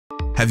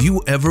Have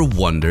you ever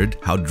wondered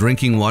how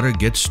drinking water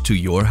gets to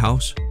your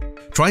house?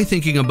 Try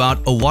thinking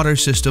about a water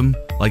system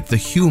like the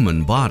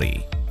human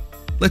body.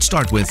 Let's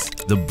start with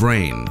the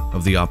brain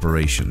of the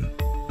operation,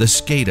 the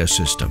SCADA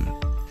system.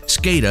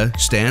 SCADA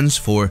stands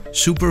for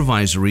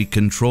Supervisory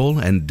Control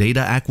and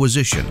Data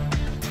Acquisition.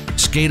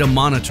 SCADA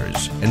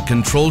monitors and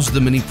controls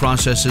the many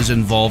processes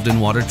involved in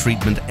water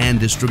treatment and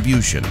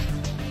distribution.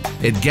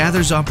 It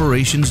gathers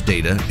operations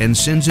data and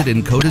sends it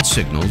in coded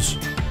signals,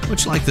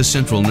 much like the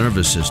central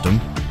nervous system,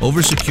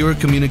 over secure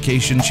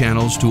communication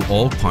channels to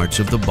all parts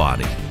of the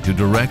body to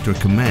direct or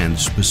command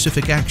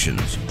specific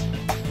actions.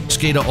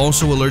 SCADA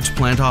also alerts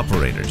plant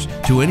operators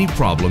to any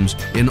problems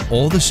in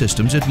all the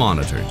systems it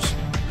monitors.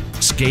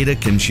 SCADA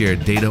can share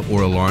data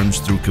or alarms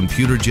through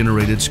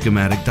computer-generated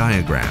schematic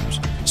diagrams,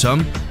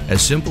 some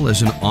as simple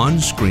as an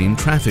on-screen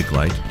traffic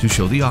light to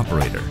show the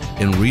operator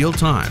in real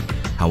time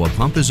how a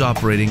pump is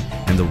operating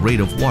and the rate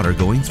of water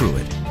going through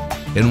it.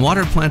 In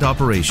water plant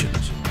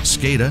operations,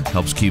 SCADA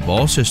helps keep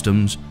all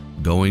systems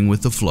going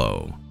with the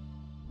flow.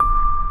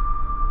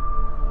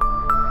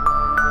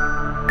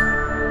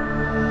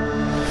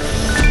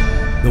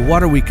 The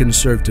water we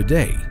conserve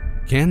today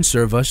can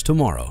serve us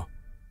tomorrow.